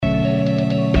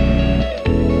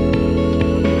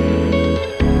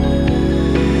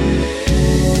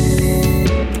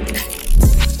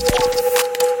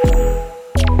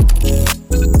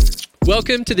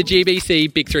Welcome to the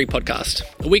GBC Big 3 podcast,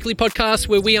 a weekly podcast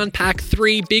where we unpack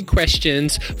 3 big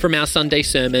questions from our Sunday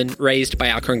sermon raised by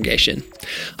our congregation.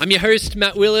 I'm your host,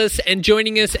 Matt Willis, and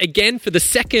joining us again for the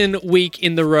second week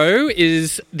in the row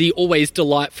is the always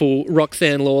delightful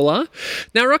Roxanne Lawler.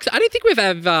 Now, Rox, I don't think we've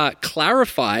ever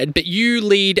clarified, but you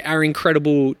lead our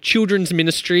incredible children's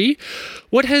ministry.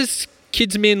 What has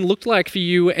Kids Min looked like for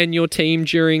you and your team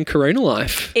during Corona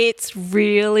life? It's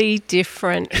really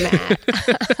different, Matt.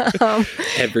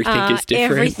 Everything is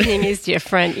different. Everything is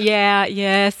different.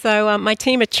 Yeah. So my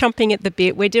team are chomping at the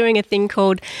bit. We're doing a thing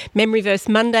called Memory Verse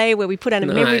Monday, where we put out a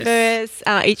memory verse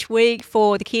each week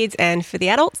for the kids and for the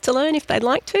adults to learn if they'd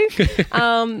like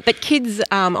to. But kids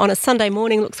on a Sunday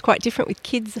morning looks quite different with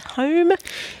kids home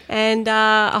and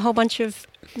a whole bunch of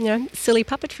silly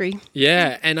puppetry.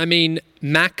 Yeah, and I mean,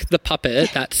 Mac the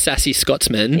puppet, that sassy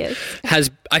Scotsman, yes.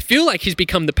 I feel like he's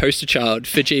become the poster child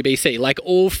for GBC. Like,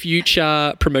 all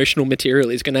future promotional material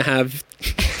is going to have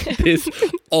this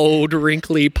old,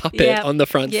 wrinkly puppet on the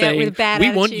front saying, with bad we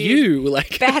attitude. Want you.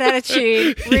 Like, bad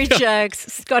attitude, rude jokes,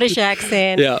 Scottish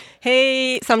accent. Yeah.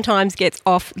 He sometimes gets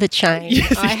off the chain.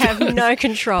 Yes, I have no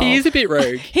control. He is a bit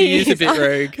rogue. He is a bit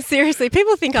rogue. Seriously,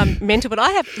 people think I'm mental, but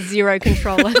I have zero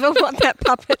control over what that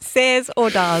puppet says or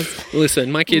does.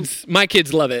 Listen, my kids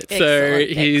love it. Excellent,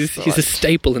 So he's a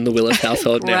staple in the Willis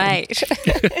household now. Great.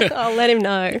 I'll let him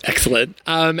know. Excellent.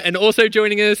 And also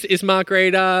joining us is Mark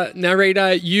Rader. Now,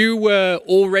 Rader, you were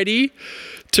all ready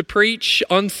to preach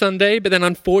on Sunday, but then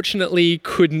unfortunately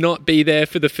could not be there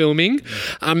for the filming.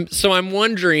 So I'm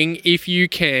wondering if you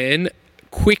can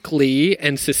quickly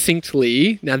and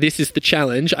succinctly, now this is the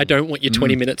challenge, I don't want your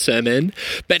 20-minute sermon,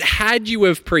 but had you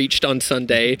have preached on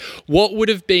Sunday, what would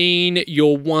have been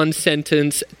your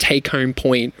one-sentence take-home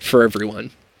point for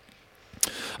everyone?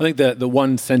 I think the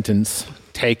one-sentence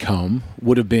take-home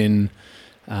would have been,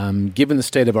 given the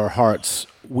state of our hearts,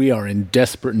 we are in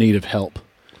desperate need of help,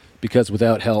 because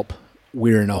without help,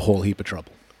 we're in a whole heap of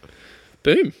trouble.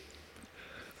 Boom.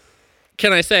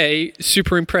 Can I say,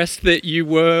 super impressed that you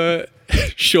were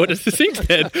short and succinct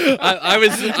then. I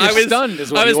was stunned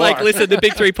is what I was you like, are. listen, the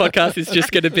Big 3 podcast is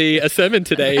just going to be a sermon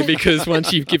today, because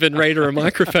once you've given Rader a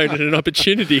microphone and an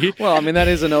opportunity. Well, I mean, that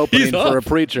is an opening for a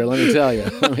preacher, let me tell you.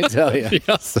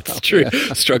 Yes, it's true.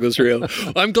 Yeah. Struggle's real.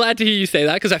 I'm glad to hear you say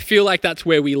that, because I feel like that's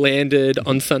where we landed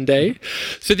on Sunday.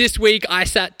 So this week I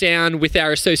sat down with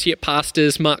our associate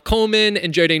pastors, Mark Coleman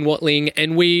and Jodine Watling,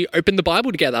 and we opened the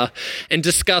Bible together and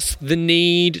discussed the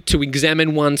need to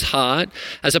examine one's heart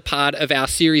as a part of our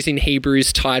series in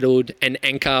Hebrews titled An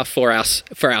Anchor for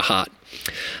Our Heart.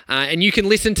 And you can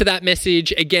listen to that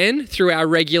message again through our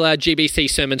regular GBC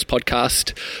Sermons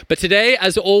podcast. But today,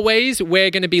 as always, we're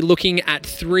going to be looking at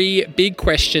 3 big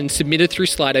questions submitted through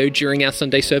Slido during our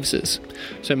Sunday services.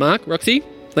 So Mark, Roxy,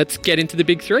 let's get into the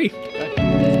big 3.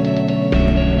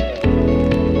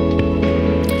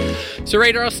 So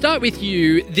Rader, I'll start with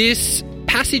you. This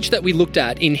passage that we looked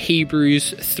at in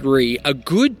Hebrews 3, a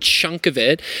good chunk of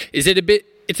it, it's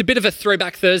a bit of a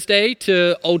throwback Thursday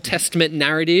to Old Testament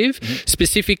narrative,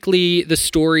 specifically the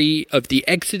story of the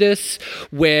Exodus,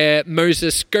 where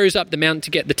Moses goes up the mountain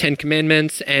to get the 10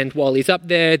 Commandments, and while he's up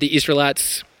there, the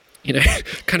Israelites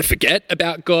kind of forget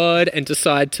about God and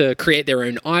decide to create their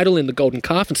own idol in the golden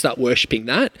calf and start worshipping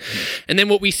that. And then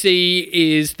what we see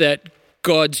is that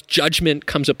God's judgment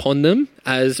comes upon them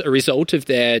as a result of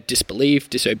their disbelief,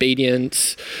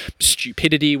 disobedience,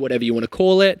 stupidity, whatever you want to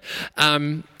call it.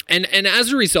 And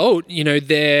as a result,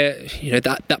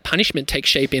 that punishment takes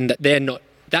shape in that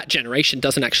that generation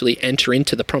doesn't actually enter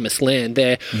into the promised land.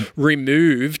 They're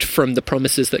removed from the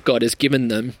promises that God has given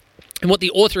them. And what the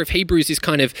author of Hebrews is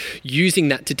kind of using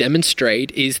that to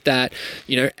demonstrate is that,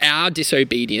 our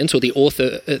disobedience, or the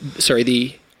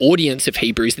audience of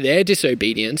Hebrews, their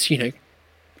disobedience,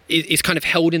 is kind of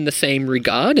held in the same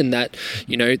regard, and that,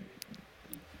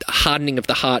 hardening of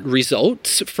the heart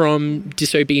results from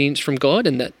disobedience from God,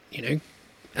 and that,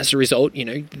 as a result,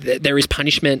 there is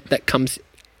punishment that comes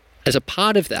as a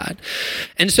part of that.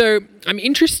 And so I'm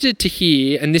interested to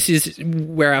hear, and this is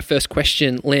where our first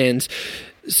question lands.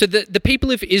 So the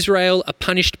people of Israel are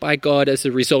punished by God as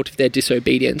a result of their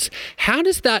disobedience. How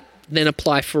does that then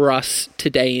apply for us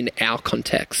today in our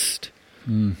context?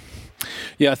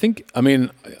 Yeah,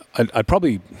 I'd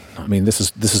probably. This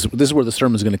is where the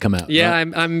sermon's going to come out. Yeah,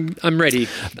 right? I'm ready.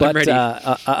 But I'm ready.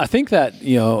 I think that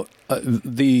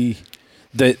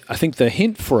I think the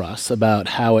hint for us about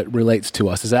how it relates to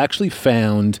us is actually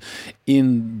found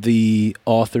in the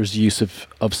author's use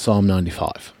of Psalm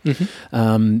 95.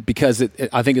 Because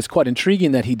I think it's quite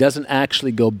intriguing that he doesn't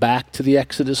actually go back to the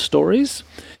Exodus stories.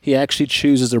 He actually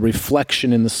chooses a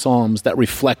reflection in the Psalms that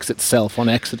reflects itself on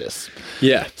Exodus.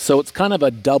 Yeah. So it's kind of a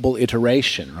double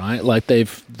iteration, right? Like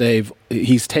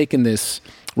he's taken this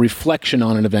reflection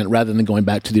on an event rather than going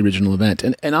back to the original event.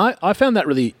 And I found that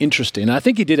really interesting. I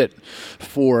think he did it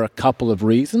for a couple of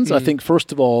reasons. I think,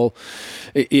 first of all,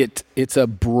 it's a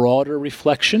broader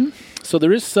reflection. So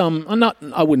there is some,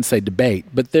 I wouldn't say debate,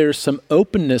 but there's some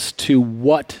openness to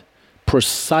what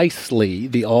precisely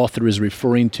the author is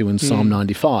referring to in Psalm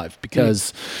 95.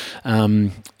 Because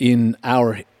in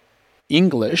our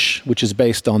English, which is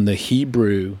based on the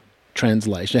Hebrew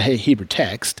translation, Hebrew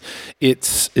text, it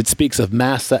speaks of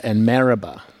Massah and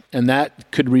Meribah, and that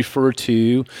could refer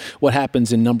to what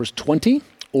happens in Numbers 20,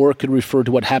 or it could refer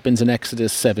to what happens in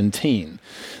Exodus 17.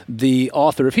 The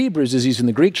author of Hebrews is using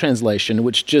the Greek translation,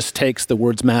 which just takes the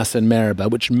words Massah and Meribah,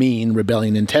 which mean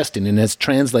rebellion and testing, and has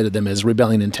translated them as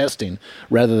rebellion and testing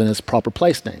rather than as proper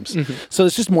place names. So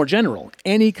it's just more general.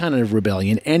 Any kind of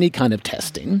rebellion, any kind of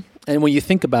testing. And when you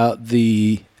think about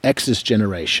the Exodus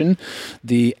generation,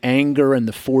 the anger and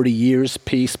the 40 years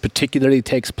piece particularly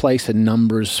takes place in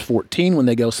Numbers 14 when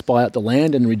they go spy out the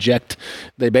land and reject.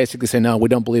 They basically say, no, we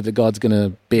don't believe that God's going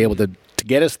to be able to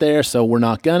get us there, so we're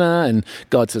not gonna. And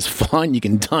God says, fine, you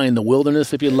can die in the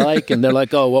wilderness if you like. And they're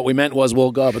like, oh, what we meant was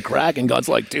we'll go have a crack. And God's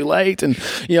like, too late. And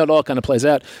it all kind of plays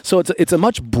out. So it's a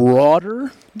much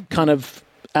broader kind of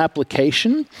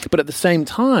application, but at the same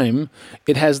time,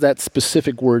 it has that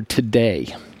specific word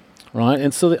today. Right,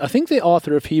 and so I think the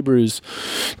author of Hebrews,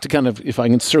 to kind of, if I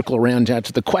can circle around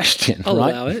to the question, I'll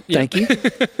right? allow it. Thank you.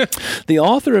 The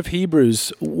author of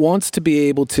Hebrews wants to be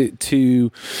able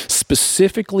to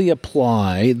specifically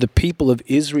apply the people of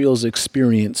Israel's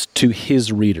experience to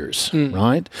his readers,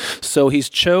 right? So he's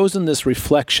chosen this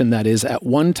reflection that is at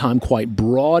one time quite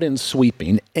broad and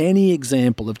sweeping. Any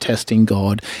example of testing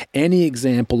God, any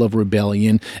example of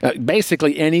rebellion,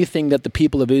 basically anything that the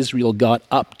people of Israel got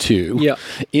up to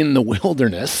in the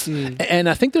wilderness. And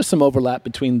I think there's some overlap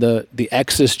between the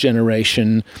Exodus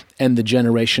generation and the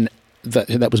generation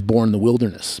that was born in the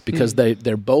wilderness, because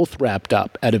they're both wrapped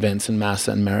up at events in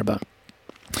Massah and Meribah.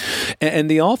 And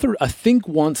the author, I think,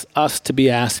 wants us to be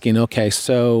asking, okay,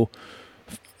 so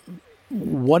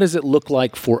what does it look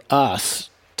like for us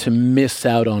to miss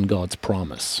out on God's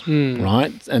promise,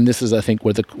 right? And this is, I think,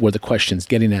 where the question's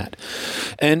getting at.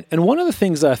 And one of the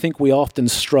things that I think we often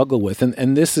struggle with,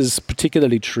 and this is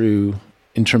particularly true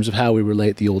in terms of how we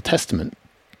relate the Old Testament,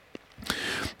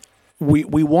 we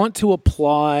want to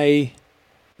apply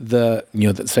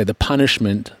the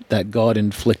punishment that God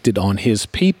inflicted on his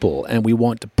people, and we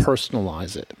want to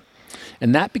personalize it.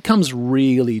 And that becomes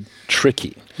really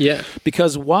tricky. Yeah.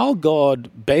 Because while God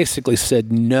basically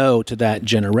said no to that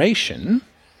generation,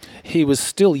 he was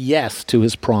still yes to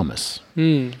his promise.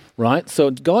 Right?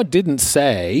 So God didn't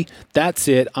say, that's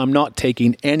it, I'm not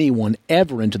taking anyone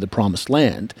ever into the promised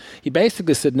land. He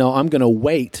basically said, no, I'm going to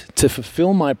wait to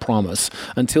fulfill my promise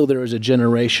until there is a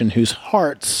generation whose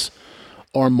hearts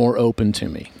are more open to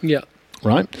me. Yeah.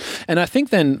 Right? And I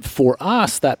think then for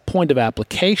us, that point of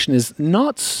application is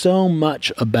not so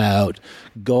much about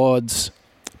God's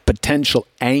potential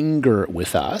anger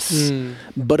with us,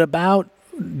 but about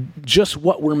just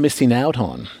what we're missing out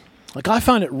on. Like, I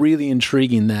find it really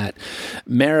intriguing that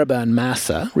Meribah and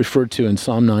Massah, referred to in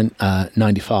Psalm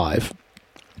 95,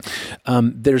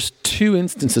 there's two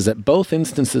instances. At both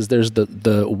instances, there's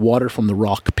the water from the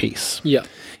rock piece. Yeah.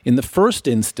 In the first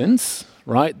instance,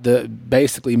 right,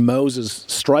 basically Moses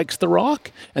strikes the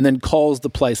rock and then calls the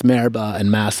place Meribah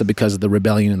and Massah because of the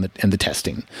rebellion and the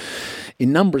testing.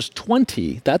 In Numbers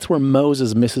 20, that's where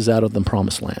Moses misses out on the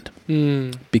promised land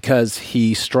because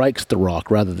he strikes the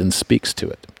rock rather than speaks to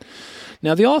it.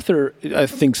 Now, the author, I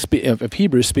think, of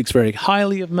Hebrews speaks very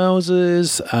highly of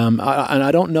Moses, and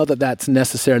I don't know that that's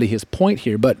necessarily his point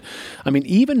here, but, I mean,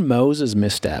 even Moses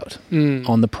missed out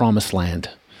on the promised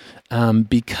land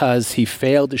because he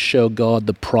failed to show God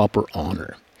the proper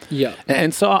honor. Yeah.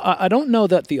 And so I don't know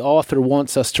that the author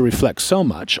wants us to reflect so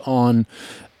much on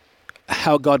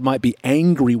how God might be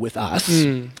angry with us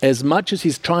as much as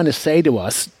he's trying to say to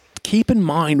us, keep in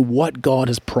mind what God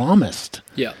has promised.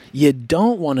 Yeah. You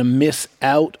don't want to miss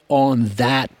out on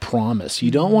that promise. You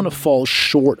don't want to fall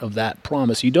short of that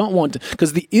promise. You don't want to,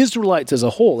 because the Israelites as a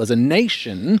whole, as a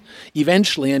nation,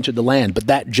 eventually entered the land, but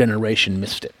that generation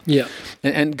missed it. Yeah.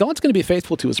 And God's going to be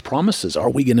faithful to his promises.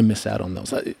 Are we going to miss out on those?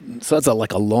 So that's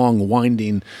like a long,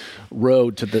 winding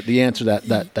road to the answer to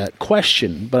that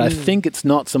question. But I think it's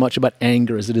not so much about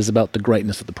anger as it is about the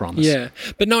greatness of the promise. Yeah.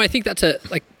 But no, I think that's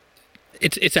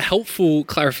it's a helpful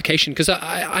clarification, because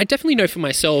I definitely know for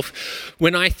myself,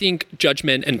 when I think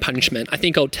judgment and punishment, I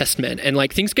think Old Testament, and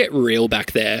like things get real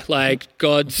back there. Like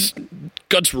God's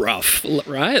rough,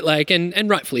 right? Like, and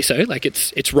rightfully so. Like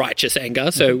it's righteous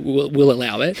anger, so we'll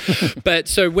allow it. But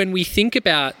so when we think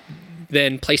about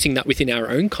then placing that within our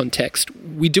own context,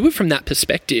 we do it from that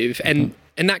perspective, and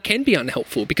that can be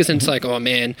unhelpful, because then it's like, oh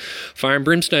man, fire and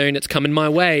brimstone, it's coming my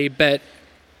way. But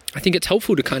I think it's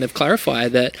helpful to kind of clarify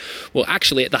that, well,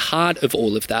 actually at the heart of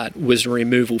all of that was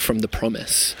removal from the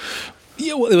promise.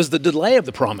 Yeah, well, it was the delay of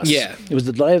the promise. Yeah. It was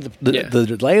the delay of the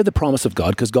delay of the promise of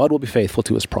God, because God will be faithful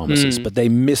to his promises, but they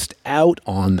missed out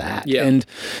on that. Yeah. And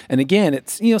again,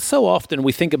 it's, so often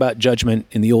we think about judgment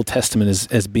in the Old Testament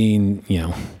as being,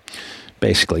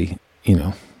 basically,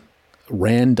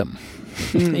 random.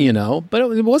 But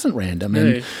it wasn't random.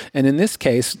 And in this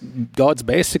case, God's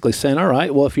basically saying, all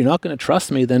right, well, if you're not going to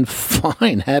trust me, then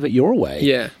fine, have it your way.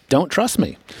 Yeah. Don't trust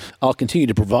me. I'll continue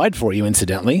to provide for you,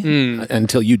 incidentally,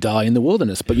 until you die in the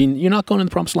wilderness, but you're not going to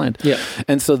the promised land. Yeah.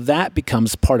 And so that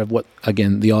becomes part of what,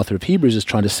 again, the author of Hebrews is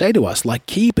trying to say to us, like,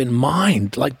 keep in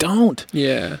mind, like, don't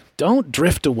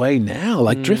drift away now.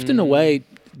 Like, drifting away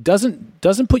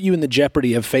doesn't put you in the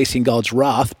jeopardy of facing God's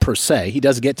wrath per se. He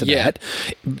does get to that,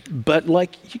 but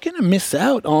like, you're going to miss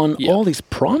out on all he's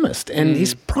promised, and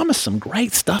he's promised some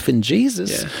great stuff in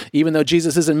Jesus. Even though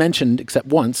Jesus isn't mentioned except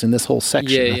once in this whole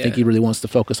section, I think he really wants to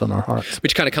focus on our hearts.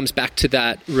 Which kind of comes back to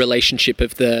that relationship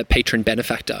of the patron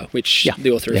benefactor, which the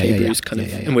author of Hebrews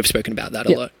and we've spoken about that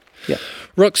a lot. Yeah.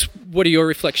 Rox, what are your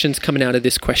reflections coming out of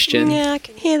this question? Yeah, I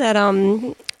can hear that.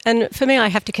 And for me, I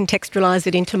have to contextualise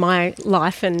it into my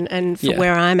life and for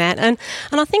where I'm at. And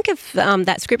I think of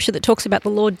that scripture that talks about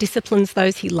the Lord disciplines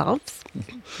those he loves.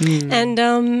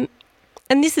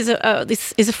 And this is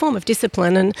a form of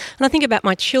discipline. And I think about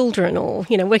my children, or,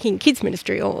 working in kids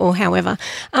ministry, or however.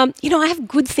 I have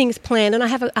good things planned, and I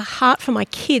have a heart for my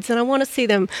kids, and I want to see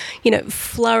them,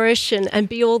 flourish and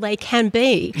be all they can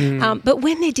be. But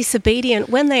when they're disobedient,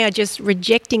 when they are just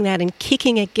rejecting that and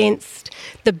kicking against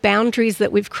the boundaries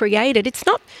that we've created, it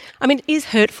is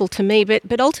hurtful to me,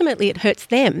 but ultimately it hurts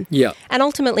them. Yeah. And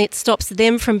ultimately it stops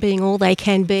them from being all they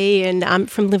can be,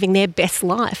 and from living their best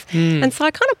life. And so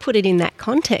I kind of put it in that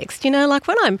context, like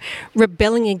when I'm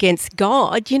rebelling against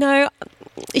God,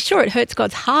 sure, it hurts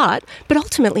God's heart, but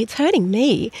ultimately it's hurting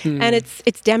me, and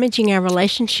it's damaging our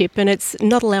relationship, and it's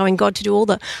not allowing God to do all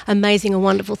the amazing and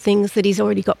wonderful things that he's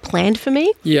already got planned for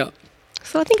me. Yeah.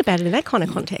 So I think about it in that kind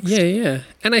of context. Yeah.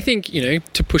 And I think,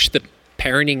 to push the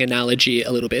parenting analogy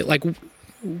a little bit, like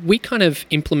we kind of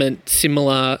implement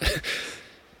similar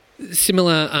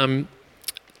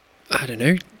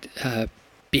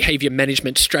behavior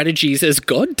management strategies as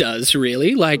God does,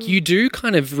 really. Like you do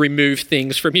kind of remove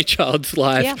things from your child's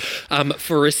life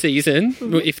for a season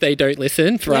if they don't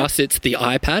listen. For us, it's the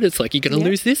iPad. It's like, you're going to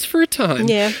lose this for a time.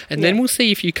 And then we'll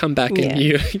see if you come back and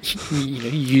you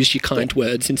use your kind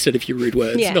words instead of your rude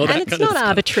words. Yeah, and it's not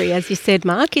arbitrary, as you said,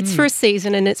 Mark. It's for a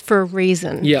season, and it's for a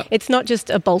reason. Yeah. It's not just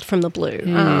a bolt from the blue.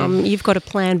 You've got a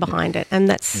plan behind it,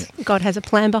 and God has a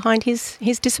plan behind his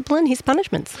discipline, his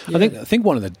punishments. I think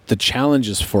one of the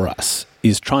challenges for us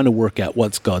is trying to work out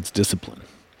what's God's discipline.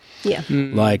 Yeah.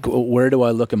 Like, where do I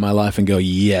look in my life and go,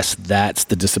 yes, that's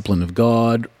the discipline of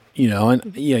God?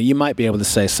 You might be able to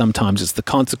say sometimes it's the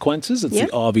consequences. It's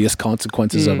the obvious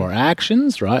consequences of our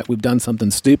actions, right? We've done something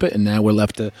stupid, and now we're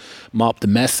left to mop the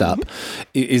mess up.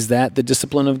 Is that the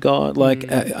discipline of God? Like,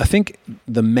 I think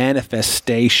the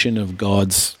manifestation of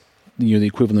God's, the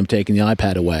equivalent of taking the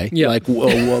iPad away. Yeah.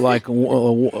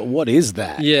 What is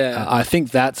that? Yeah. I think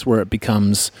that's where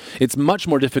it's much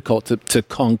more difficult to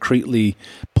concretely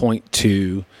point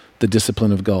to the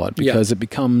discipline of God, because it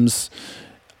becomes,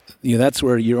 that's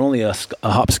where you're only a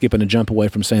hop, skip, and a jump away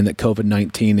from saying that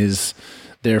COVID-19 is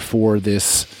therefore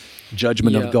this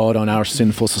judgment of God on our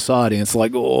sinful society. And it's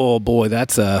like, oh boy,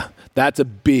 that's a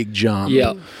big jump.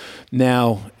 Yeah.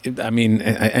 Now,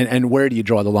 and where do you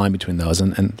draw the line between those?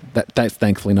 And that's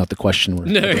thankfully not the question we're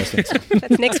addressing.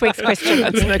 That's next week's question.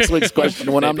 That's next week's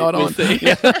question when I'm not on.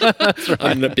 That's right.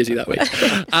 I'm not busy that week.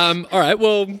 All right,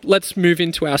 well, let's move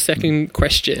into our second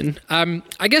question.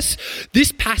 I guess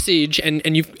this passage,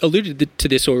 and you've alluded to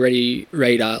this already,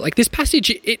 Radar, like this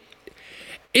passage,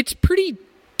 it's pretty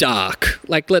dark.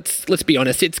 Like, let's be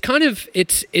honest. It's kind of,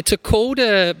 it's a call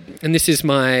to, and this is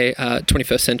my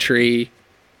 21st century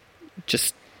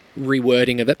just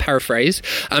rewording of it, paraphrase.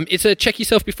 It's a check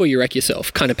yourself before you wreck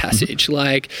yourself kind of passage.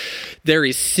 Like, there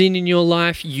is sin in your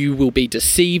life. You will be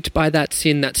deceived by that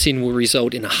sin. That sin will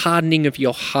result in a hardening of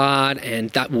your heart, and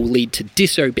that will lead to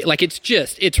disobedience. Like,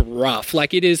 it's rough.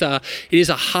 Like, it is a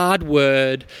hard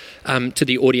word to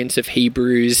the audience of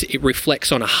Hebrews. It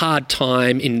reflects on a hard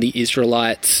time in the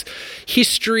Israelites'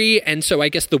 history, and so I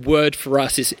guess the word for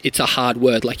us is it's a hard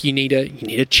word. Like, you need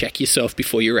to check yourself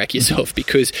before you wreck yourself,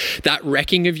 because that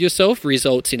wrecking of yourself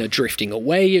results in a drifting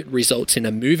away. It results in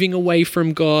a moving away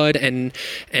from God and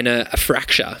a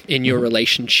fracture in your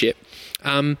relationship.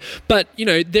 But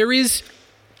there is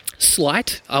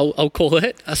slight, I'll call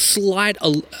it a slight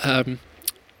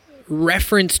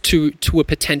reference to a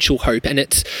potential hope, and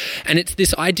it's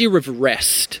this idea of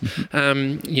rest.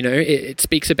 It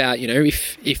speaks about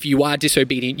if you are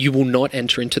disobedient, you will not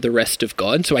enter into the rest of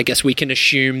God. So I guess we can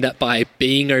assume that by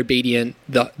being obedient,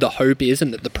 the hope is,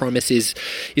 and that the promise is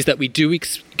that we do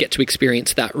get to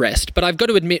experience that rest. But I've got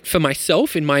to admit, for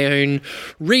myself, in my own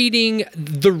reading,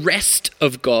 the rest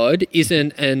of God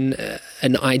isn't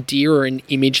an idea or an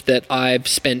image that I've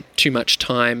spent too much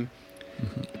time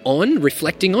on,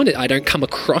 reflecting on it. I don't come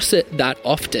across it that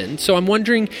often. So I'm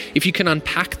wondering if you can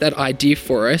unpack that idea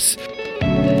for us.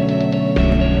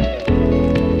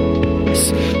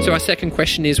 So our second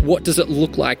question is, what does it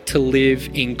look like to live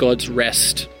in God's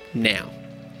rest now?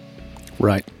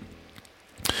 Right.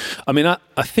 I mean,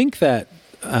 I think that,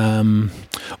 again,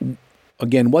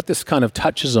 what this kind of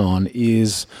touches on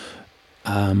is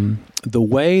the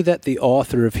way that the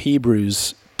author of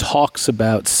Hebrews talks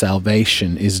about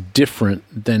salvation is different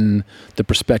than the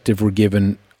perspective we're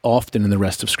given often in the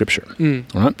rest of Scripture.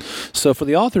 All right? So for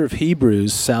the author of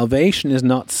Hebrews, salvation is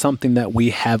not something that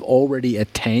we have already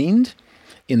attained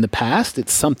in the past.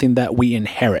 It's something that we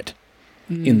inherit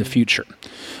in the future.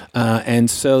 And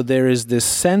so there is this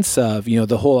sense of,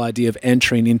 the whole idea of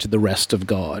entering into the rest of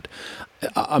God.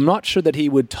 I'm not sure that he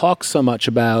would talk so much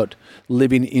about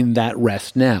living in that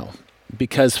rest now,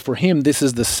 because for him, this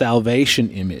is the salvation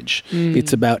image.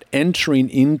 It's about entering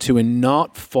into and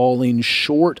not falling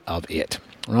short of it,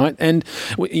 right? And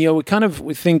we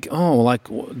think, how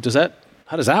does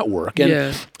that work?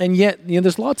 And yet,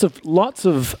 there's lots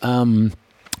of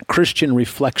Christian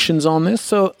reflections on this.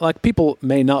 So, people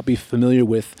may not be familiar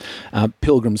with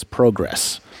Pilgrim's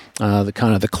Progress,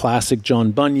 the classic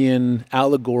John Bunyan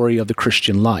allegory of the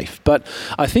Christian life. But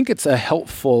I think it's a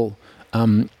helpful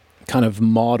kind of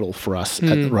model for us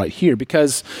right here,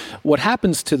 because what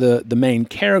happens to the main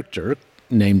character,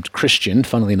 named Christian,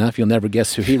 funnily enough, you'll never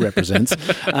guess who he represents,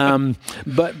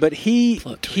 but he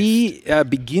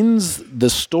begins the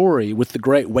story with the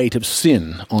great weight of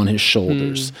sin on his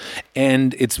shoulders.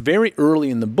 And it's very early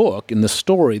in the book, in the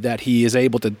story, that he is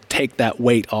able to take that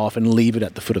weight off and leave it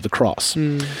at the foot of the cross.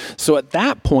 So at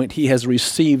that point, he has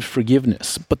received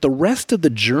forgiveness. But the rest of the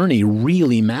journey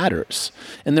really matters.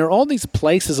 And there are all these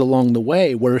places along the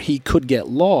way where he could get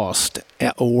lost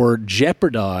or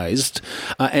jeopardized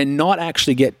and not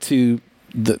actually get to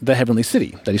the heavenly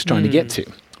city that he's trying to get to,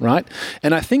 right?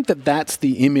 And I think that that's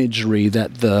the imagery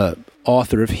that the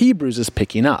author of Hebrews is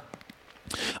picking up.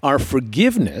 Our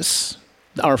forgiveness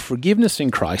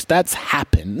in Christ, that's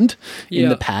happened in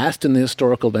the past, in the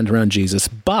historical event around Jesus,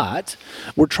 but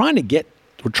we're trying to get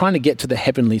to the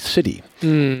heavenly city.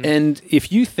 And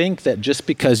if you think that just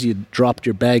because you dropped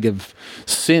your bag of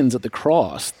sins at the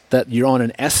cross, that you're on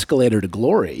an escalator to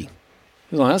glory,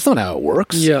 that's not how it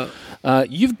works. You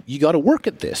got to work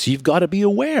at this. You've got to be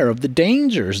aware of the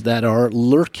dangers that are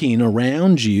lurking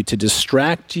around you to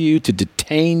distract you, to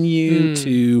detain you,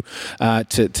 to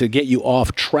get you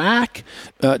off track,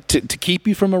 to keep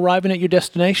you from arriving at your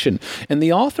destination. And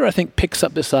the author, I think, picks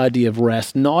up this idea of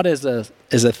rest not as a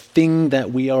thing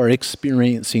that we are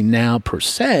experiencing now per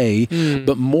se,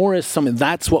 but more as something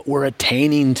that's what we're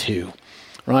attaining to.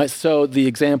 Right, so the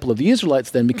example of the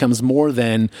Israelites then becomes more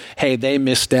than, hey, they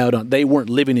missed out on, they weren't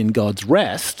living in God's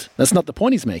rest. That's not the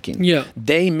point he's making.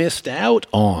 They missed out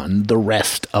on the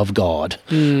rest of God,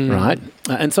 right?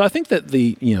 And so I think that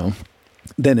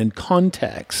then in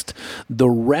context, the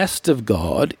rest of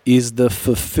God is the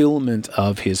fulfillment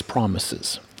of his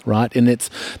promises, right? And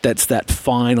that's that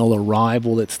final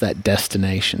arrival, it's that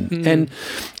destination. And,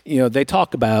 they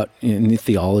talk about, in the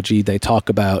theology, they talk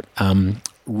about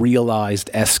realized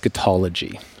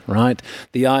eschatology, right?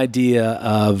 The idea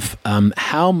of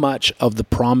how much of the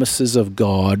promises of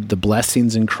God, the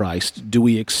blessings in Christ, do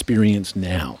we experience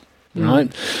now,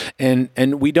 right?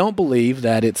 And we don't believe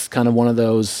that it's kind of one of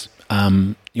those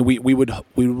We would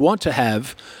want to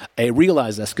have a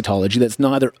realized eschatology that's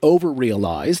neither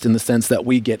over-realized in the sense that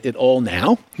we get it all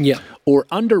now, or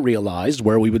under-realized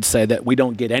where we would say that we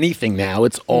don't get anything now,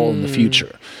 it's all in the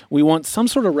future. We want some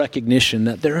sort of recognition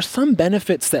that there are some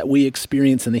benefits that we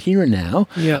experience in the here and now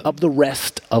of the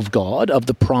rest of God, of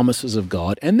the promises of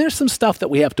God, and there's some stuff that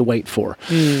we have to wait for.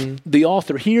 The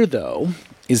author here, though,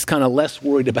 is kind of less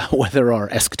worried about whether our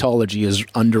eschatology is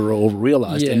under or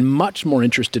over-realized and much more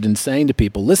interested in saying to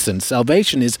people, listen,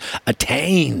 salvation is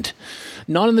attained.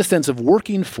 Not in the sense of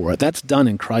working for it. That's done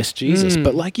in Christ Jesus.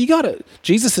 But like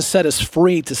Jesus has set us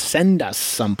free to send us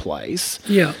someplace.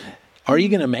 Yeah. Are you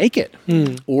going to make it?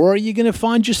 Or are you going to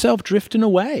find yourself drifting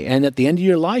away? And at the end of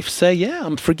your life say, yeah,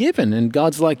 I'm forgiven. And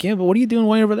God's like, yeah, but what are you doing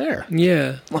way over there?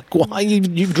 Yeah. Like, why?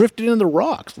 You've drifted into the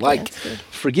rocks. Like,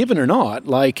 forgiven or not,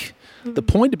 like... The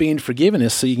point of being forgiven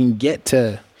is so you can get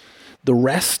to the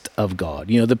rest of God.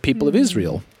 The people of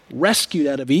Israel, rescued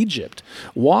out of Egypt.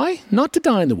 Why? Not to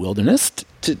die in the wilderness,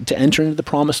 to enter into the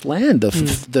promised land,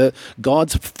 the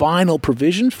God's final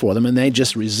provision for them. And they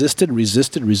just resisted,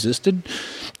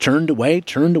 turned away,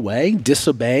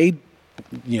 disobeyed,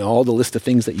 all the list of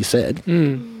things that you said,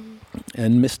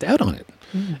 and missed out on it.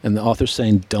 And the author's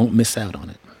saying, don't miss out on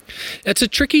it. It's a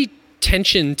tricky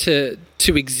tension to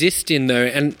exist in, though,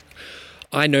 and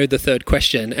I know the third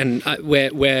question, and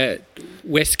we're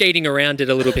skating around it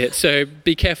a little bit, so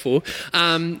be careful.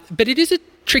 But it is a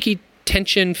tricky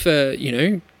tension for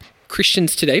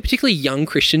Christians today, particularly young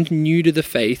Christians new to the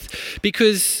faith,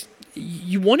 because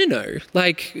you want to know,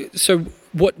 like, so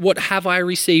what have I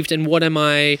received, and what am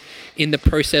I in the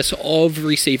process of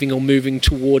receiving or moving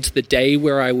towards the day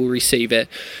where I will receive it,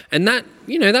 and that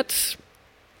that's.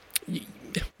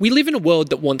 We live in a world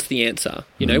that wants the answer.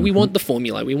 We want the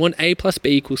formula. We want A plus B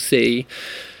equals C.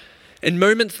 And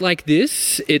moments like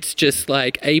this, it's just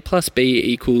like A plus B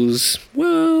equals,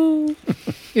 well...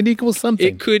 It equals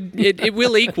something. It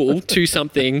will equal to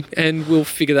something, and we'll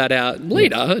figure that out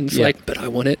later. And it's like, but I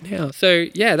want it now. So,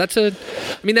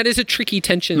 that is a tricky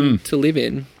tension to live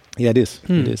in. Yeah, it is.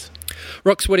 It is.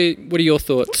 Rox, what are your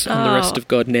thoughts on the rest of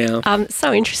God now?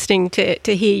 So interesting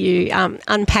to hear you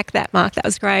unpack that, Mark. That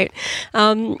was great.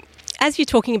 As you're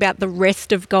talking about the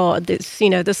rest of God, there's,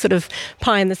 the sort of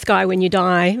pie in the sky when you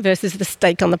die versus the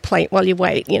steak on the plate while you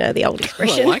wait, the old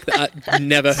expression. I like that.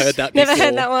 Never heard that before. Never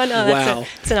heard that one? Oh, wow.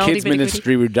 It's an oldie Kids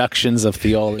Ministry Reductions of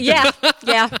Theology. Yeah.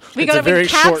 We got to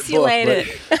encapsulate it.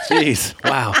 Jeez,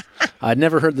 wow. I'd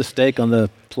never heard the steak on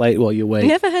the plate while you wait.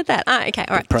 Never heard that. Okay,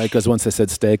 all right. Probably because once I said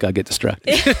steak, I get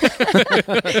distracted.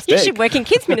 You should work in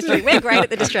kids ministry. We're great at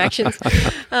the distractions.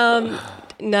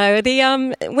 No,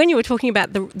 when you were talking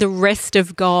about the rest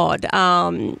of God,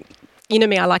 you know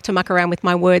me, I like to muck around with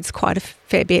my words quite a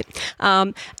fair bit.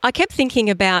 I kept thinking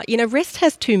about, rest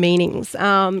has two meanings.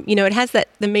 It has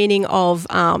the meaning of,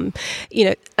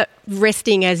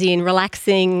 resting as in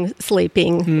relaxing,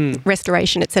 sleeping,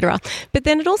 restoration, etc. But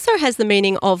then it also has the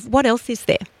meaning of what else is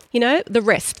there? The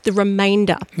rest, the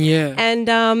remainder. Yeah.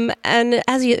 And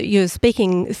as you're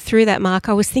speaking through that, Mark,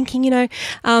 I was thinking,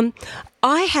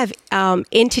 I have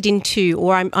entered into,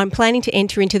 or I'm planning to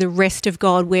enter into the rest of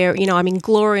God where, I'm in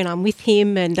glory and I'm with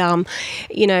Him and,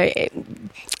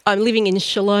 I'm living in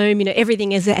shalom,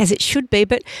 everything as it should be.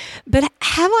 But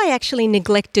have I actually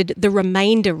neglected the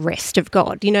remainder rest of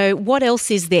God? What else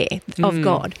is there of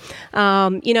God?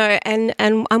 And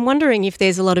I'm wondering if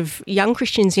there's a lot of young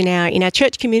Christians in our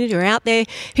church community or out there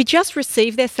who just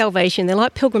received their salvation. They're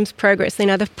like Pilgrim's Progress.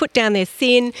 They've put down their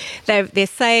sin, they're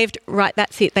saved, right,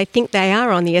 that's it. They think they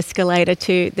are on the escalator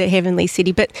to the heavenly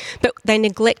city, but they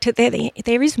neglect it.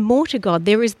 There is more to God.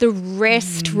 There is the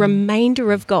rest,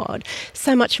 remainder of God.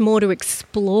 So much more to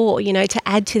explore, to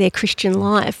add to their Christian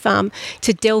life,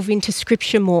 to delve into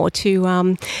Scripture more,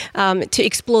 to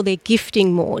explore their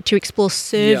gifting more, to explore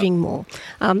serving more.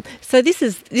 So this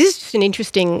is just an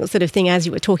interesting sort of thing. As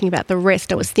you were talking about the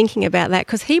rest, I was thinking about that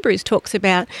because Hebrews talks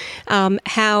about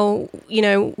how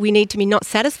we need to be not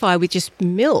satisfied with just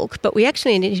milk, but we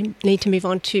actually need to move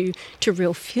on to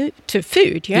real food,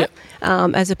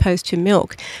 as opposed to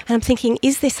milk. And I'm thinking,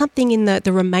 is there something in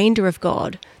the remainder of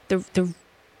God, the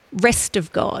rest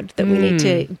of God that we need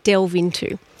to delve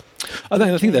into?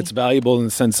 I think that's valuable in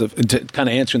the sense of kind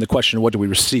of answering the question, what do we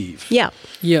receive? Yeah.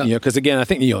 Because again, I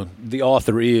think the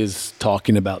author is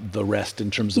talking about the rest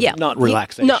in terms of not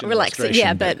relaxation, not relaxing,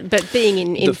 but being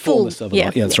in the full fullness of it. Yeah,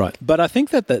 that's right. But I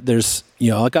think that there's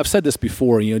like I've said this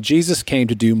before, Jesus came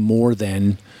to do more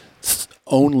than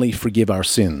only forgive our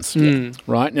sins,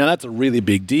 right? Now, that's a really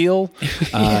big deal.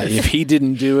 If He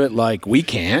didn't do it, we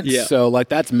can't. So,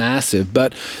 that's massive.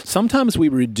 But sometimes we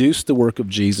reduce the work of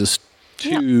Jesus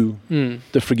to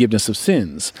the forgiveness of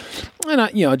sins.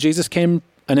 And, Jesus came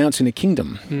announcing a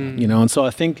kingdom, and so I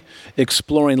think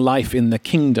exploring life in the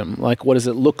kingdom, like what does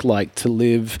it look like to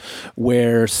live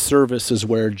where service is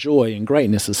where joy and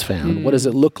greatness is found? What does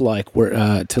it look like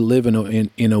to live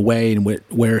in a way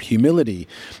where humility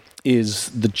is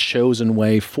the chosen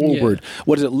way forward?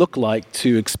 What does it look like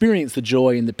to experience the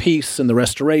joy and the peace and the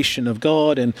restoration of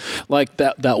God, and like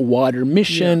that wider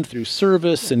mission through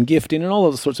service and gifting and all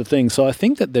of those sorts of things? So I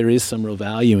think that there is some real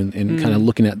value in kind of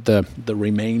looking at the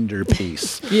remainder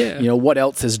piece. What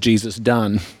else has Jesus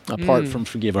done apart from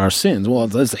forgive our sins? Well,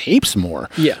 there's heaps more.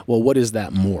 Well, what is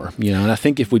that more? And I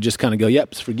think if we just kind of go, yep,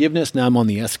 it's forgiveness, now I'm on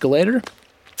the escalator,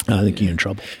 I think you're in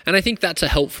trouble. And I think that's a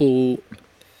helpful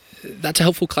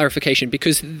clarification,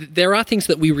 because there are things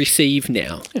that we receive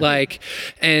now, part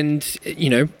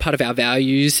of our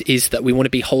values is that we want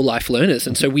to be whole life learners.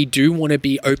 And so we do want to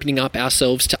be opening up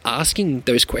ourselves to asking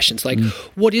those questions, like,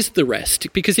 what is the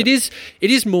rest? Because it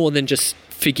is more than just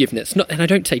forgiveness. And I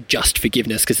don't say just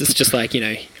forgiveness, because it's just like,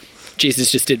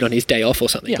 Jesus just did it on his day off or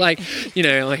something. We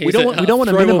don't want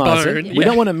to minimize it. We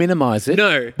don't want to minimize it.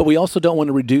 No. But we also don't want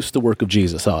to reduce the work of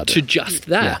Jesus either. To just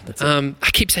that. I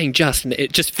keep saying just, and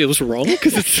it just feels wrong,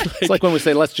 because it's like when we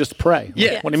say, let's just pray.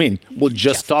 What do you mean? We'll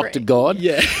just talk pray to God?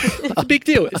 It's a big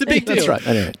deal. It's a big deal. That's right.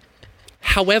 Anyway.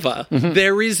 However,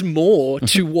 there is more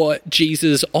to what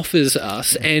Jesus offers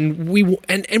us, and we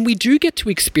do get to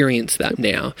experience that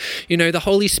now. The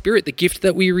Holy Spirit, the gift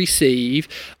that we receive,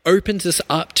 opens us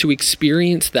up to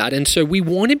experience that, and so we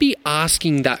want to be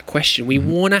asking that question. We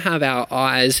want to have our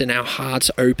eyes and our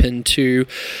hearts open to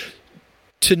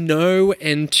know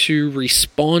and to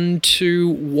respond to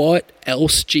what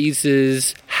else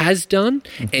Jesus has done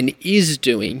and is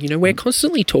doing. We're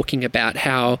constantly talking about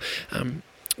how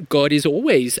God is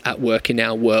always at work in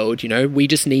our world. We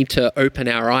just need to open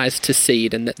our eyes to see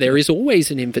it, and that there is always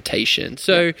an invitation.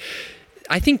 So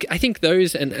I think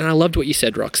those, and I loved what you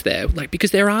said, Rox, there,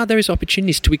 because there are those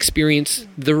opportunities to experience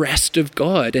the rest of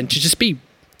God and to just be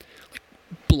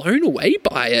blown away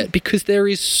by it, because there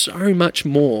is so much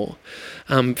more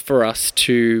for us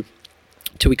to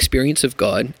experience of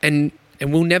God, and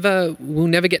we'll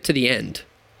never get to the end,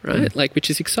 right?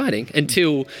 Which is exciting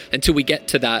until we get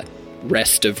to that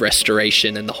rest of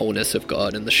restoration and the wholeness of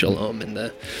God and the shalom and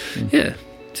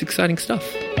it's exciting stuff.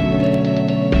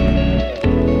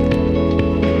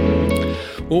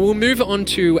 Well, we'll move on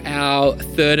to our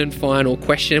third and final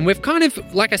question. And we've kind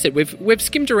of, like I said, we've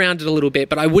skimmed around it a little bit,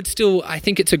 but I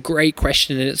think it's a great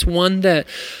question, and it's one that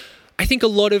I think a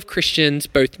lot of Christians,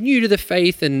 both new to the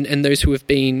faith and those who have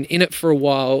been in it for a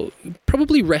while,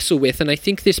 probably wrestle with. And I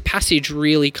think this passage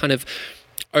really kind of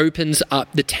opens up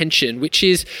the tension, which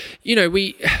is,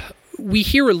 we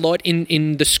hear a lot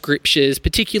in the scriptures,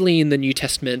 particularly in the New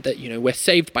Testament, that, we're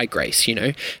saved by grace,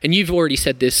 and you've already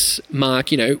said this, Mark,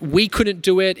 we couldn't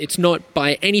do it. It's not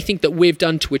by anything that we've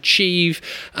done to achieve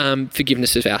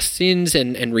forgiveness of our sins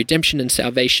and redemption and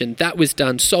salvation. That was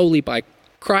done solely by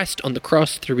Christ on the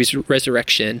cross through his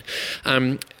resurrection.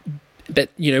 But,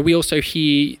 we also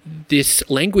hear this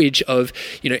language of,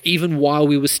 even while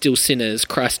we were still sinners,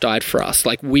 Christ died for us.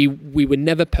 Like we were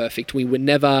never perfect. We were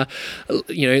never,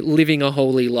 living a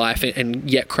holy life, and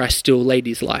yet Christ still laid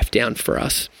his life down for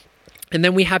us. And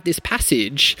then we have this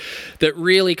passage that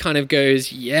really kind of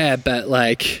goes, but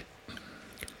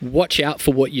watch out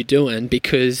for what you're doing,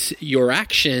 because your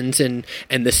actions and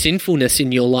the sinfulness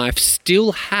in your life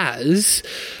still has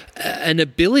an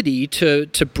ability to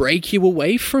break you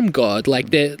away from God.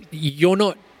 You're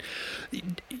not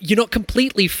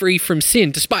completely free from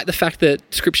sin, despite the fact that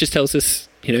Scripture tells us,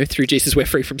 through Jesus we're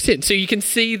free from sin. So you can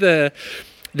see the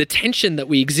tension that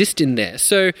we exist in there.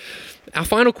 So our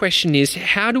final question is,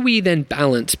 how do we then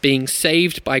balance being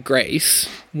saved by grace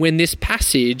when this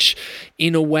passage,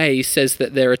 in a way, says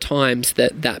that there are times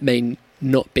that may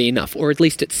not be enough, or at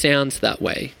least it sounds that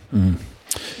way?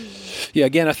 Yeah,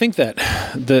 again, I think that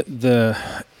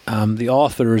the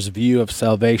author's view of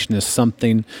salvation is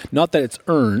something, not that it's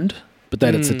earned, but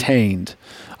that it's attained,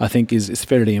 I think is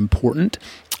fairly important.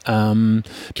 Can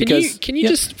you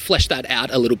just flesh that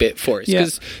out a little bit for us?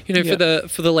 Because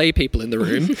for the lay people in the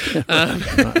room,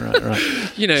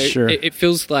 right. Sure. it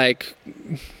feels like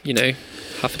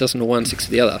half a dozen to one, six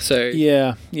to the other. So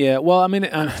yeah. Well, I mean,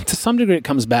 to some degree, it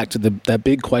comes back to that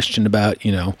big question about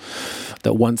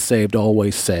that once saved,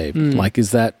 always saved. Is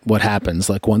that what happens?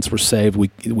 Once we're saved,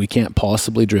 we can't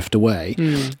possibly drift away.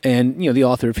 And the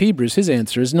author of Hebrews, his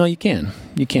answer is no, you can.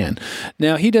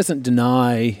 Now he doesn't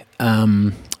deny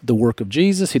the work of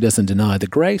Jesus. He doesn't deny the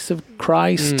grace of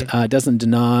Christ. Doesn't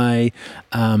deny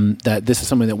that this is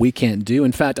something that we can't do.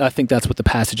 In fact, I think that's what the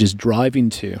passage is driving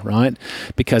to, right?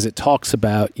 Because it talks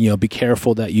about, be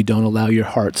careful that you don't allow your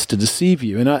hearts to deceive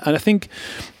you. And I think,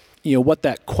 what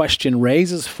that question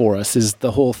raises for us is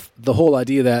the whole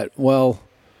idea that, well,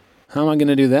 how am I going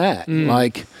to do that?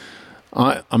 Like,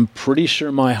 I'm pretty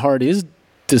sure my heart is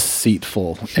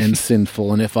deceitful and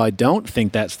sinful, and if I don't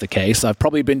think that's the case, I've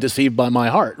probably been deceived by my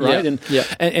heart, right?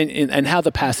 And how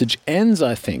the passage ends,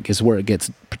 I think, is where it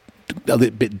gets a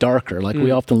little bit darker. Like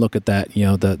we often look at that,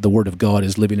 the Word of God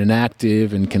is living and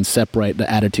active and can separate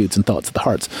the attitudes and thoughts of the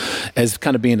hearts as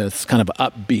kind of being a kind of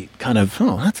upbeat, kind of,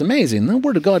 oh, that's amazing. The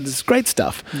Word of God is great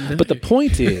stuff. No. But the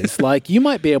point is, like, you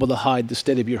might be able to hide the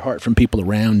state of your heart from people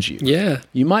around you. Yeah.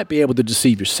 You might be able to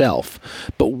deceive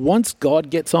yourself. But once God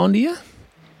gets onto you,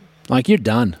 like, you're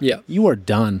done. Yeah. You are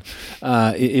done.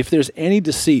 If there's any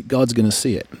deceit, God's going to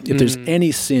see it. If there's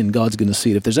any sin, God's going to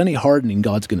see it. If there's any hardening,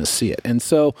 God's going to see it. And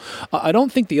so I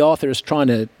don't think the author is trying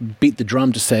to beat the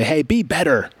drum to say, hey, be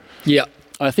better. Yeah.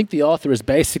 I think the author is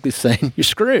basically saying you're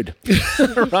screwed,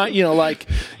 right?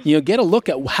 Get a look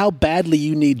at how badly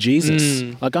you need Jesus.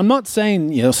 Like, I'm not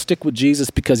saying, stick with Jesus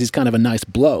because he's kind of a nice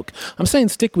bloke. I'm saying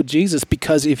stick with Jesus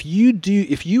because if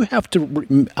you have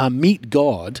to meet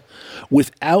God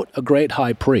without a great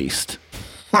high priest,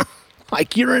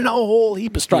 like, you're in a whole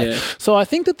heap of strife. Yeah. So I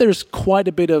think that there's quite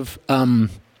a bit of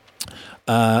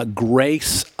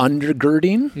grace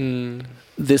undergirding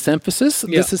this emphasis.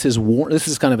 Yeah. This is this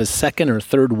is kind of a second or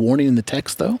third warning in the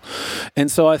text, though. And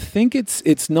so I think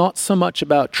it's not so much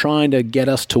about trying to get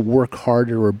us to work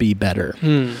harder or be better.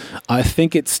 I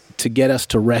think it's to get us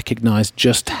to recognize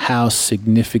just how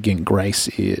significant grace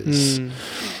is.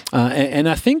 And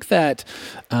I think that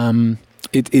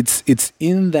it's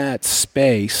in that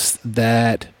space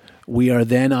that we are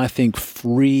then, I think,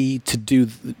 free to do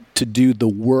the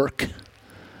work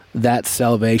that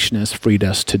salvation has freed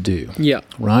us to do. Yeah.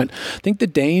 Right? I think the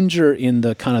danger in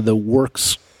the kind of the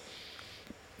works,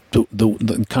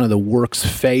 the kind of the works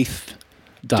faith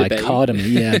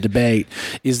dichotomy, debate,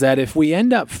 is that if we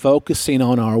end up focusing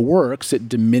on our works, it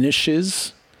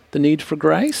diminishes the need for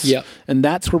grace. Yeah. And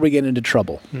that's where we get into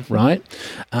trouble, right?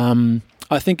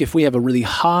 I think if we have a really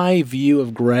high view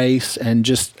of grace and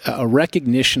just a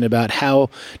recognition about how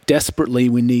desperately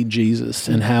we need Jesus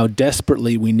and how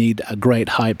desperately we need a great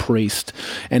high priest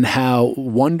and how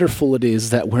wonderful it is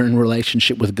that we're in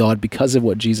relationship with God because of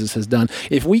what Jesus has done,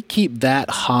 if we keep that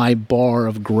high bar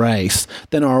of grace,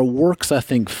 then our works, I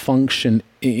think, function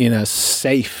in a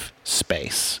safe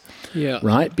space. Yeah.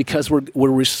 Right? Because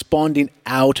we're responding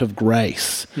out of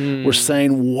grace. We're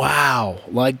saying, wow,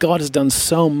 like, God has done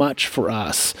so much for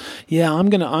us. Yeah, I'm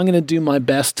gonna do my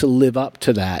best to live up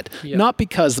to that. Yeah. Not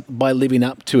because by living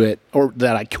up to it, or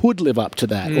that I could live up to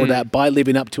that, or that by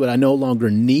living up to it I no longer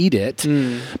need it,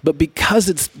 but because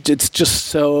it's just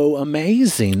so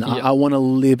amazing. Yeah. I want to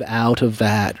live out of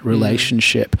that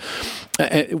relationship.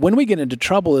 When we get into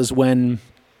trouble is when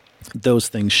those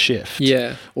things shift.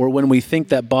 Yeah. Or when we think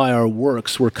that by our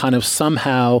works we're kind of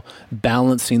somehow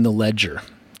balancing the ledger,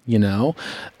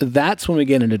 that's when we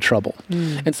get into trouble.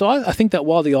 And so I think that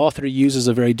while the author uses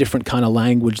a very different kind of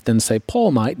language than, say,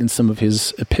 Paul might in some of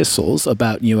his epistles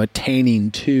about, attaining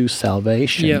to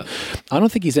salvation, I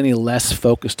don't think he's any less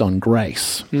focused on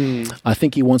grace. I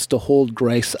think he wants to hold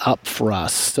grace up for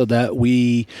us so that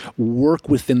we work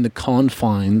within the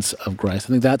confines of grace. I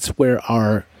think that's where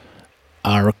our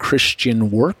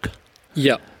Christian work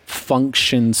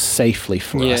functions safely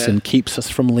for us and keeps us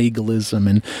from legalism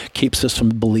and keeps us from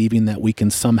believing that we can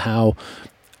somehow,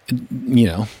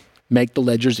 make the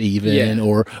ledgers even,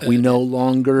 or we no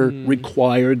longer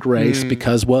require grace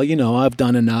because, I've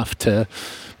done enough to.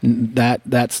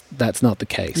 That's not the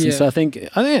case. And so I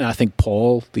think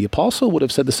Paul, the apostle, would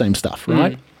have said the same stuff,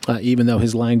 right? Even though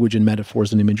his language and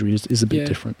metaphors and imagery is a bit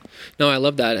different. No, I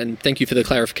love that. And thank you for the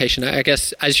clarification. I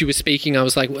guess as you were speaking, I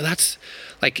was like, well, that's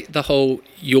like the whole,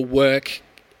 your work,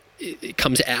 it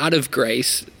comes out of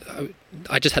grace.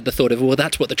 I just had the thought of, well,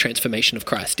 that's what the transformation of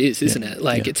Christ is, isn't it?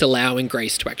 Like, it's allowing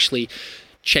grace to actually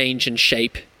change and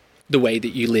shape the way that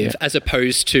you live, as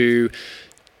opposed to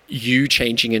you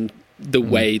changing and the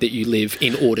way that you live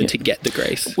in order to get the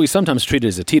grace. We sometimes treat it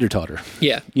as a teeter-totter.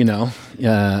 Yeah.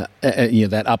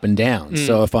 That up and down.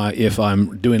 So if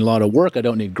I'm doing a lot of work, I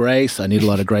don't need grace. I need a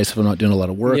lot of grace if I'm not doing a lot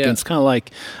of work. And it's kind of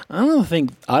like, I don't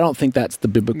think that's the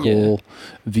biblical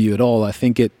view at all. I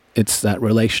think it's that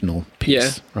relational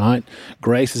piece, right?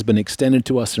 Grace has been extended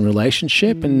to us in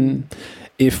relationship, and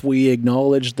if we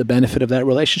acknowledge the benefit of that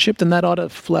relationship, then that ought to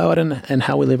flow out in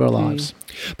how we live our lives.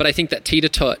 But I think that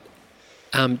teeter-tot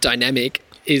dynamic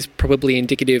is probably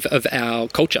indicative of our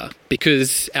culture,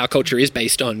 because our culture is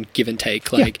based on give and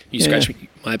take. Like, you scratch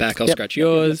my back, I'll scratch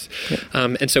yours.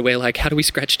 And so we're like, how do we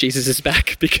scratch Jesus's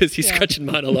back? Because he's scratching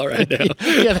mine a lot right now.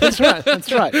 Yeah, that's right.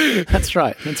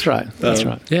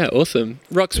 Yeah, awesome.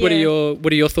 Rox, what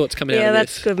are your thoughts coming out of this? Yeah,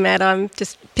 that's good, Matt. I'm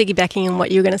just piggybacking on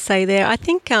what you were going to say there. I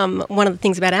think one of the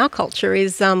things about our culture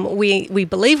is we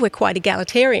believe we're quite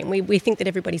egalitarian. We think that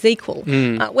everybody's equal.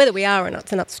 Whether we are or not,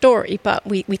 it's another story, but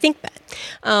we think that.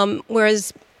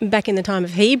 Whereas back in the time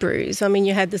of Hebrews, I mean,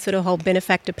 you had the sort of whole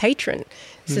benefactor-patron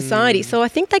society. So I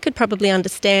think they could probably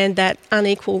understand that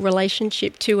unequal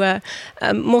relationship to a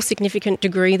more significant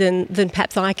degree than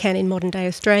perhaps I can in modern-day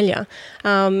Australia.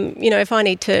 If I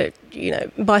need to,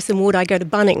 buy some wood, I go to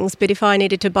Bunnings. But if I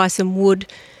needed to buy some wood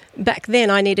back then,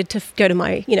 I needed to go to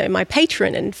my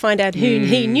patron and find out who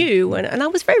he knew, and I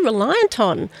was very reliant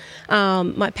on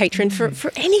my patron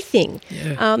for anything.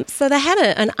 So they had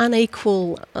an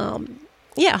unequal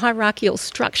hierarchical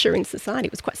structure in society.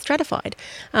 It was quite stratified.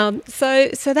 So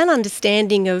that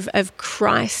understanding of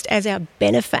Christ as our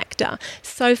benefactor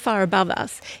so far above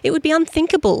us, it would be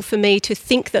unthinkable for me to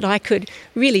think that I could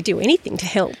really do anything to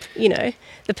help, the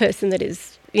person that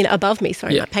is, above me,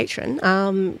 my patron.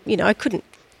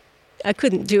 I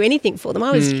couldn't do anything for them. I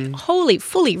was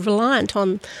fully reliant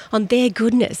on their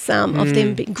goodness, of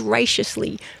them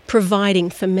graciously providing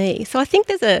for me. So I think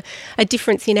there's a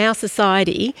difference in our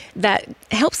society that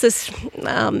helps us,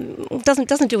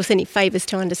 doesn't do us any favours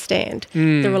to understand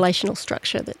the relational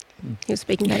structure that he was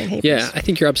speaking about in Hebrews. Yeah, I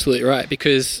think you're absolutely right,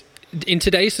 because in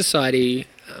today's society,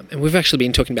 and we've actually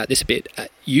been talking about this a bit at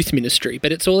youth ministry,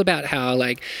 but it's all about how,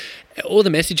 like, all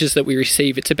the messages that we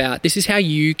receive, it's about this is how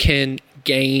you can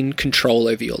gain control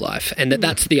over your life, and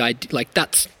that's the idea. Like,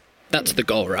 that's the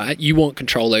goal, right? You want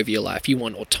control over your life. You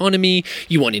want autonomy.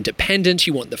 You want independence.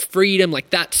 You want the freedom.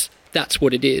 Like, that's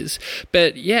what it is.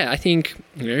 But yeah, I think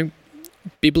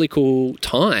biblical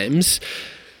times,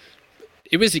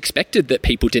 it was expected that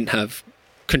people didn't have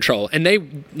control, and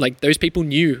those people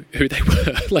knew who they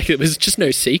were. Like, it was just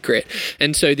no secret.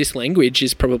 And so this language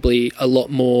is probably a lot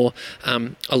more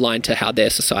aligned to how their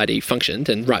society functioned,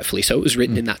 and rightfully so. It was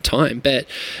written in that time, but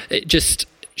it just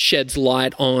sheds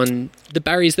light on the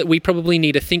barriers that we probably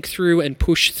need to think through and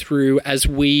push through as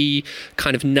we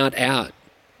kind of nut out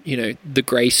the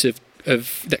grace of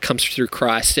that comes through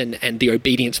Christ, and the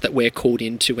obedience that we're called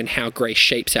into, and how grace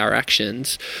shapes our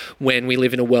actions when we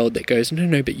live in a world that goes,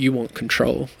 no, but you want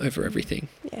control over everything.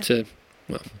 It's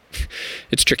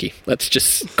tricky. Let's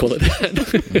just call it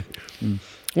that.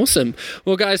 Awesome.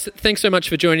 Well, guys, thanks so much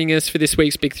for joining us for this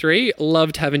week's Big Three.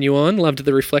 Loved having you on. Loved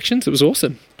the reflections. It was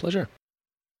awesome. Pleasure.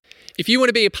 If you want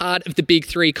to be a part of the Big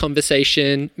Three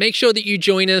conversation, make sure that you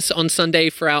join us on Sunday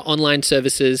for our online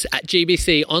services at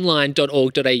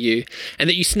gbconline.org.au, and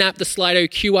that you snap the Slido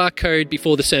QR code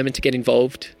before the sermon to get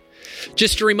involved.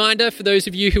 Just a reminder for those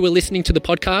of you who are listening to the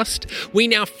podcast, we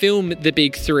now film the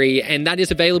Big Three, and that is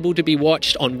available to be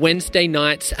watched on Wednesday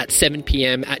nights at 7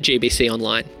 p.m. at GBC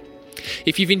Online.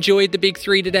 If you've enjoyed the Big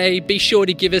Three today, be sure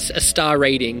to give us a star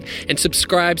rating and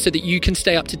subscribe so that you can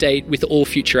stay up to date with all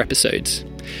future episodes.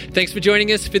 Thanks for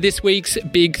joining us for this week's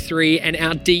Big Three and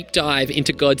our deep dive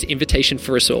into God's invitation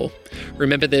for us all.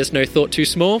 Remember, there's no thought too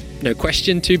small, no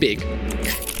question too big.